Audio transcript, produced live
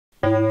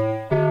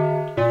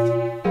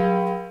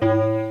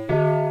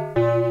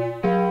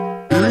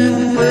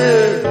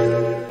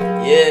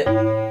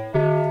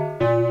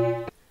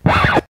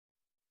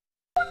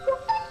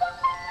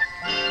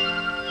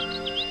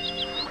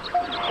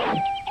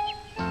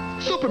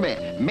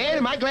Superman. Man,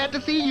 am I glad to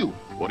see you.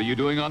 What are you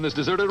doing on this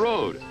deserted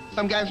road?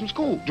 Some guys from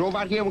school drove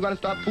out here and we're going to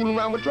start fooling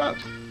around with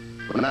drugs.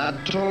 When I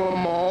told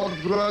them all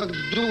drugs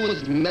do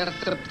is mess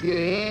up your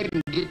head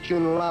and get you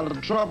in a lot of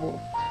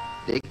trouble,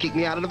 they kicked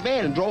me out of the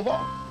van and drove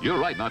off. You're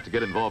right not to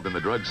get involved in the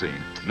drug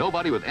scene.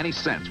 Nobody with any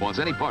sense wants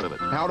any part of it.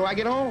 How do I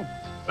get home?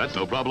 That's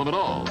no problem at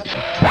all.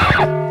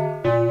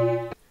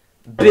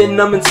 Been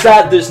numb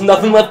inside, there's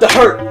nothing left to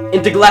hurt.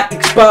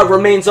 Intergalactic spy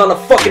remains on a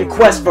fucking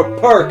quest for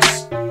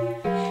perks.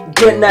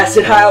 Getting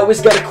acid high, always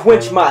gotta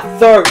quench my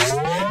thirst.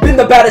 Been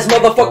the baddest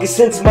motherfucker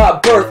since my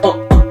birth,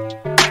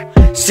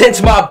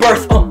 since my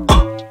birth,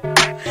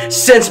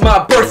 since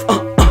my birth,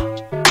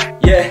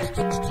 yeah.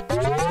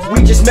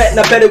 We just met and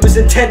I bet it was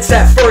intense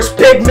at first.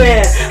 Big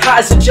man, high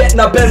as a jet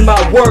and I bend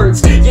my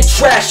words. You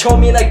trash,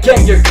 homie, and I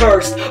get you're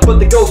cursed. But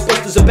the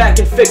Ghostbusters are back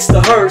and fix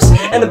the hearse.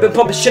 And I've been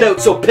pumping shit out,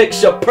 so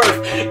picture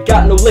perf.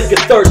 Got no liquor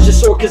thirst,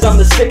 just sore cause I'm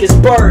the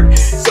sickest bird.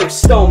 So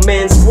stone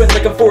man, squint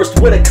like I'm Forrest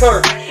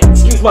Whitaker.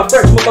 Excuse my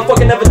French,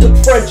 motherfucker never took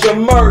French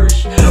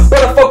immerse. But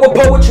I fuck with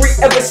poetry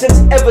ever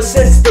since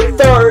the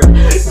third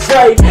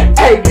grade.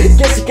 Hey,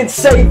 guess you can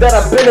say that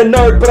I've been a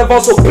nerd, but I've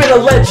also been a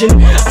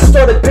legend. I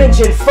started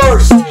binging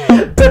first.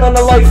 Been on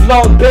a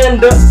lifelong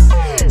bender,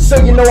 so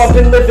you know I've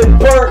been living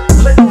burnt,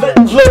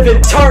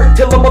 living turnt,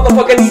 till a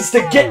motherfucker needs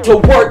to get to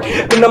work.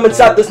 But I'm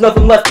inside, there's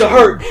nothing left to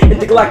hurt.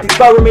 Intergalactic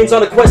spy remains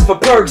on a quest for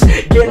perks.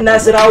 Getting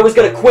acid, I always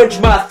gotta quench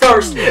my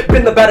thirst.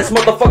 Been the baddest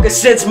motherfucker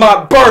since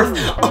my birth,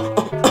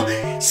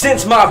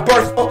 since my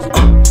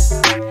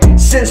birth,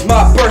 since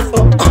my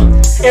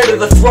birth, heir to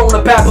the throne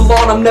of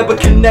Babylon, I'm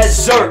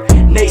Nebuchadnezzar.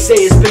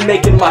 Naysayers been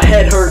making my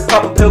head hurt.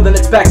 Pop a pill, then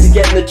it's back to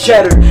getting the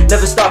cheddar.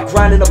 Never stop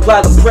grinding,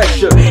 apply the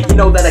pressure. You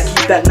know that I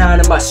keep that 9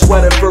 in my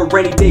sweater. For a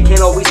rainy day,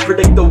 can't always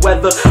predict the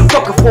weather.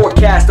 Fuck a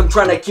forecast, I'm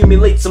trying to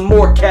accumulate some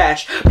more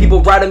cash.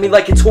 People riding me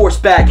like it's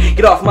horseback.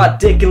 Get off my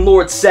dick and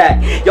Lord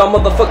sack. Y'all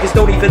motherfuckers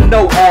don't even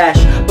know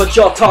Ash, but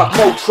y'all talk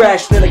more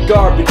trash than a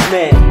garbage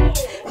man.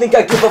 Think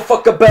I give a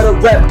fuck a better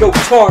rap, go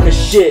tarnish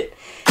shit.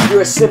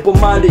 You're a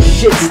simple-minded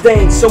shit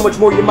stain. So much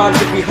more your mind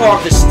could be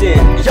harvesting.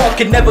 Y'all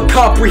can never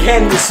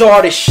comprehend this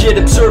artist shit.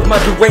 Observe my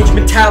deranged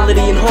mentality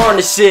and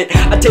harness it.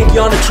 I take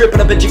you on a trip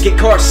and I bet you get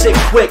car sick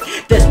quick.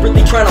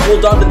 Desperately trying to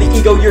hold on to the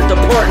ego you're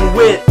departing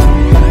with.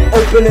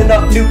 Opening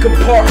up new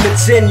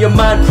compartments in your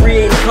mind,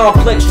 creating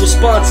complex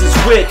responses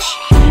which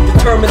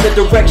determine the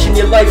direction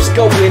your life's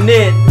going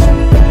in.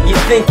 You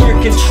think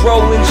you're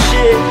controlling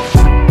shit?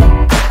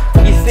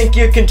 You think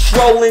you're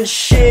controlling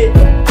shit?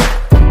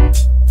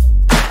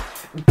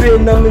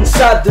 Been numb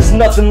inside, there's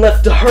nothing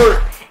left to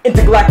hurt.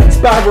 Intergalactic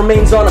spy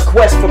remains on a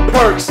quest for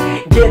perks.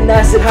 Getting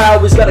acid high,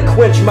 always gotta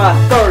quench my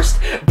thirst.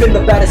 Been the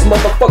baddest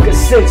motherfucker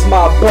since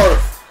my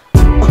birth.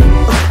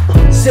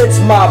 Since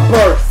my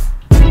birth.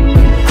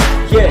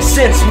 Yeah,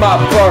 since my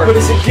birth. But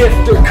is it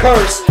gift or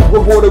curse?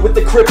 Rewarded with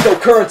the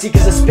cryptocurrency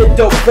cause I spit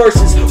dope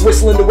verses.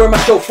 Whistling to where my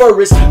chauffeur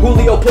is.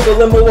 Julio pulled the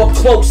limo up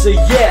closer,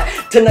 yeah.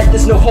 Tonight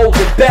there's no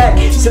holding back.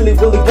 Silly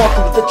Willy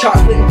walking with the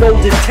chocolate and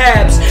golden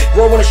tabs.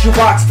 Growing a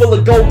shoebox full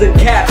of golden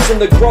caps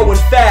and they're growing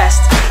fast.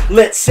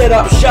 Let's set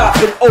up shop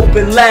and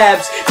open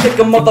labs. Take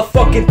a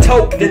motherfucking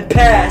toke then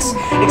pass.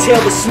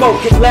 Exhale the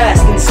smoke at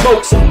last and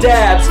smoke some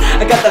dabs.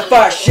 I got that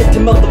fire shit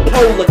to melt the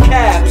polar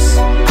caps.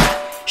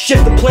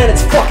 Shift the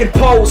planet's fucking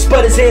poles,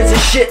 but his hands and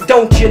shit,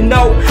 don't you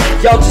know?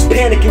 Y'all just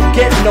panic and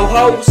get no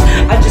hoes.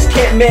 I just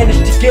can't manage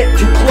to get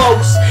too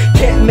close.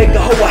 Can't make a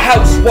hoe a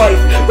housewife.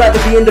 Rather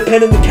be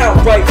independent and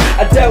count right.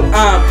 I doubt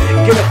I'm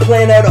gonna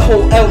plan out a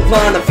whole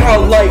outline of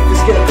how life is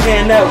gonna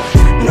pan out.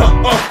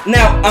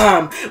 Now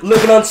I'm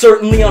living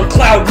uncertainly on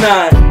cloud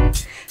 9.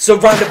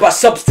 Surrounded by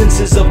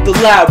substances of the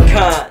loud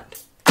kind.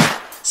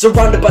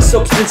 Surrounded by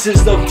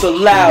substances of the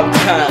loud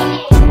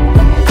kind.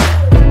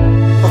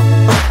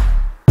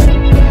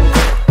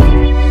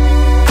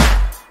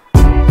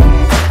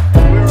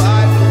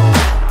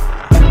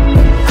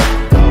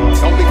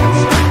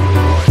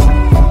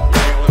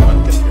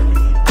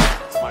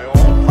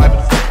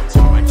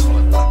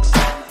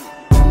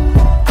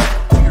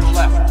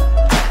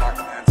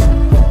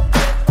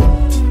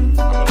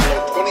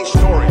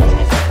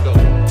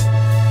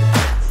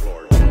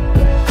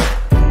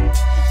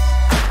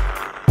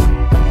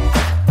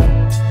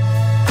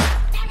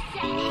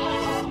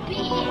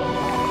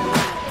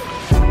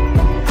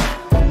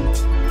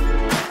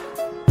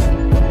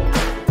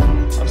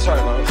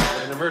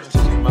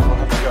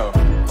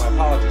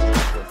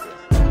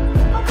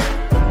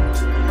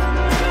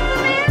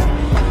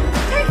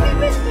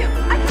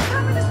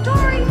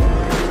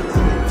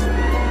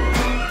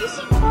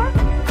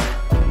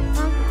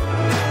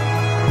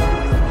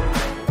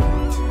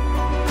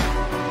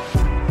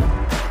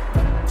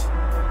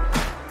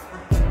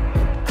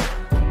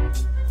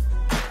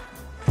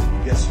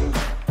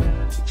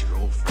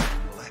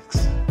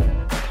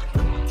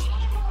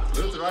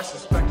 I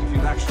suspect if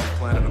you'd actually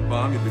planted a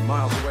bomb, you'd be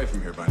miles away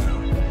from here by now.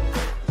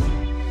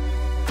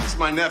 This is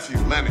my nephew,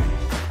 Lenny.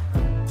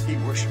 He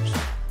worships me.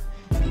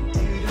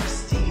 Dude of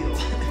steel.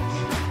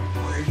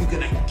 Where are you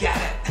gonna get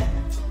it?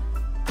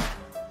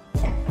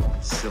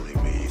 Silly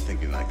me,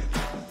 thinking I could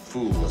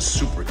fool a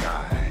super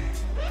guy.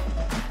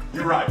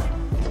 You're right.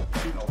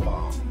 No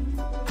bomb.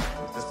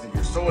 It's just that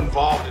you're so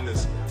involved in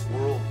this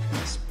world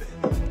peace bit.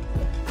 You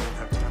don't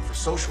have time for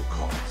social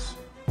calls.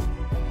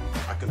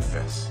 I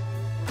confess,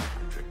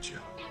 I tricked you.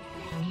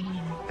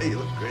 Hey, you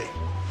look great.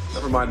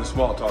 Never mind the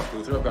small talk,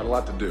 Luther. I've got a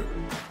lot to do.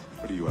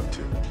 What are you up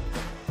to?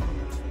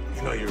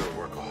 You know you're a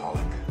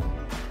workaholic.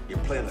 You're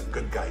playing a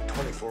good guy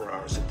 24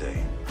 hours a day.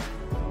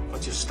 Why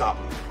don't you stop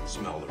and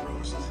smell the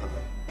roses? Huh?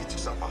 Get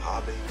yourself a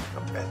hobby,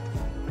 a pet,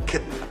 a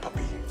kitten, a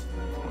puppy.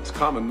 Well, it's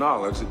common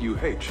knowledge that you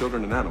hate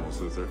children and animals,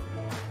 Luther.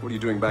 What are you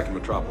doing back in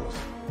Metropolis?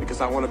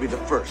 Because I want to be the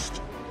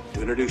first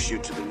to introduce you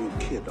to the new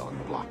kid on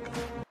the block.